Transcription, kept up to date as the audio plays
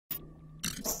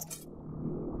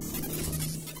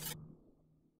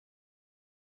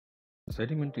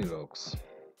Sedimentary rocks,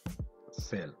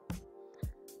 shale,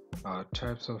 are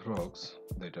types of rocks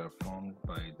that are formed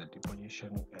by the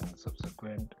deposition and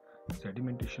subsequent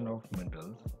sedimentation of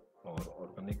minerals or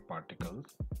organic particles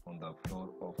on the floor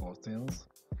of oceans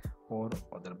or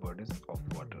other bodies of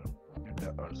water at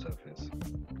the Earth's surface.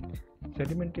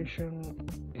 Sedimentation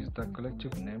is the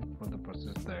collective name for the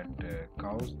process that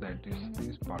causes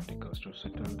these particles to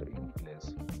settle in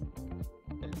place.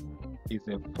 Is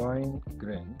a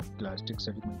fine-grained plastic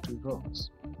sedimentary rocks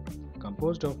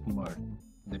composed of mud,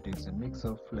 that is a mix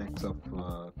of flakes of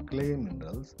clay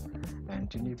minerals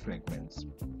and tiny fragments,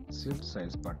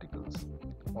 silt-sized particles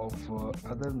of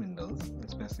other minerals,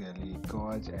 especially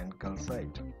quartz and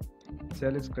calcite.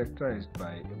 Shale is characterized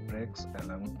by breaks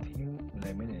along thin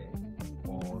laminae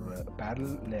or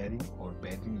parallel layering or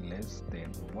bedding less than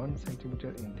 1 centimeter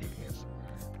in thickness,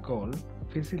 called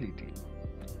fissile.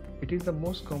 It is the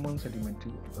most common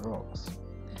sedimentary rocks.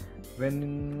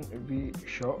 When we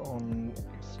show on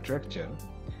its structure,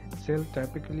 shale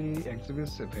typically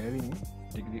exhibits a varying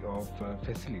degree of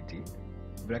facility,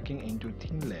 breaking into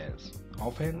thin layers,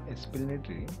 often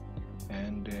splintery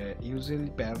and usually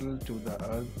parallel to the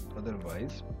earth,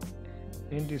 otherwise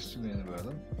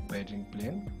indistinguishable bedding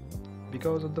plane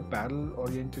because of the parallel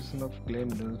orientation of clay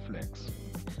mineral flakes.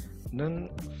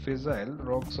 Non-fissile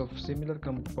rocks of similar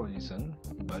composition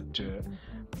but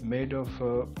made of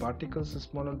particles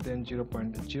smaller than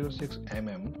 0.06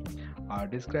 mm are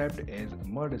described as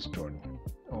mudstone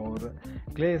or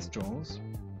clay stones.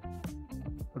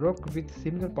 Rock with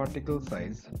similar particle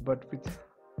size but with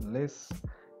less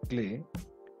clay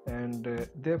and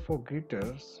therefore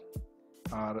gritters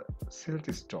are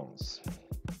siltstones.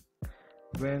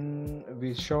 When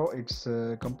we show its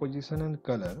composition and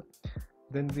color,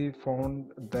 then we found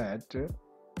that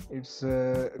it's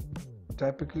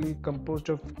typically composed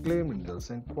of clay minerals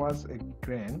and quartz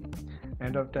grain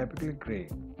and are typically gray.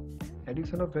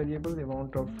 Addition of variable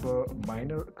amount of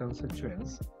minor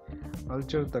constituents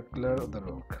alters the color of the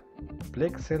rock.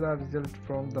 Black shale are result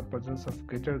from the presence of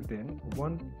greater than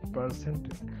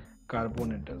 1%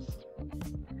 carbonaceous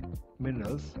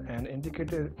minerals and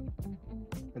indicate a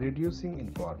reducing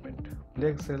environment.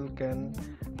 Black shale can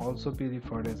also be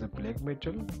referred as a black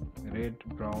metal. Red,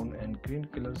 brown and green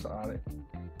colors are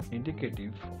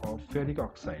indicative of ferric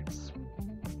oxides.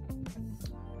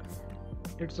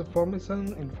 Its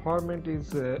formation environment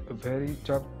is very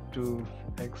tough to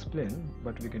explain,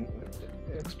 but we can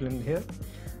explain here.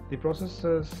 The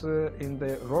processes in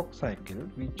the rock cycle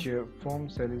which form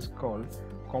shale is called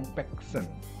compaction.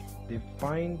 The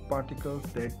fine particles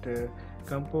that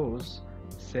compose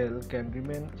shale can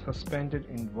remain suspended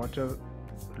in water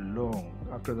long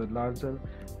after the larger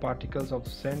particles of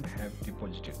sand have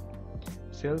deposited.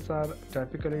 Shales are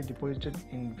typically deposited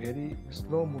in very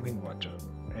slow moving water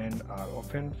and are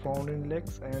often found in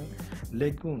lakes and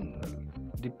lagoonal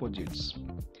deposits,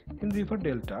 in river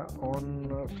delta, on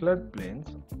floodplains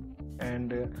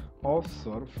and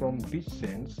offshore from beach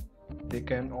sands. They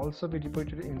can also be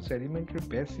deposited in sedimentary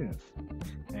basins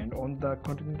and on the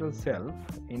continental shelf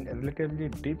in relatively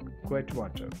deep quiet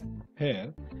water.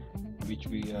 Here, which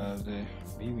we are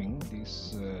viewing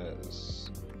this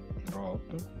rock,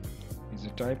 is a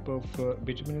type of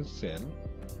bituminous shale,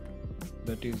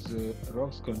 that is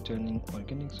rocks containing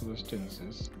organic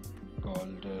substances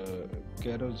called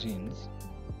kerogenes,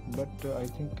 but I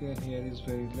think here is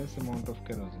very less amount of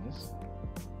kerogenes.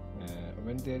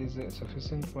 When there is a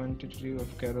sufficient quantity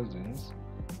of kerogenes,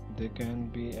 they can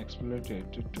be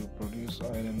exploited to produce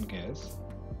oil and gas.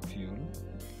 Fuel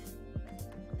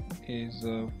is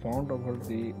found over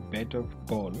the bed of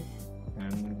coal,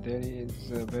 and there is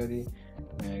a very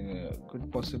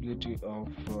good possibility of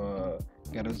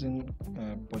kerosene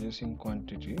possessing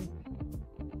quantity,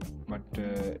 but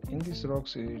in these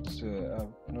rocks it's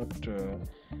not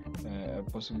a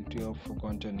possibility of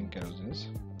containing kerosenes.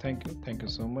 Thank you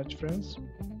so much, friends.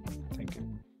 Thank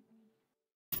you.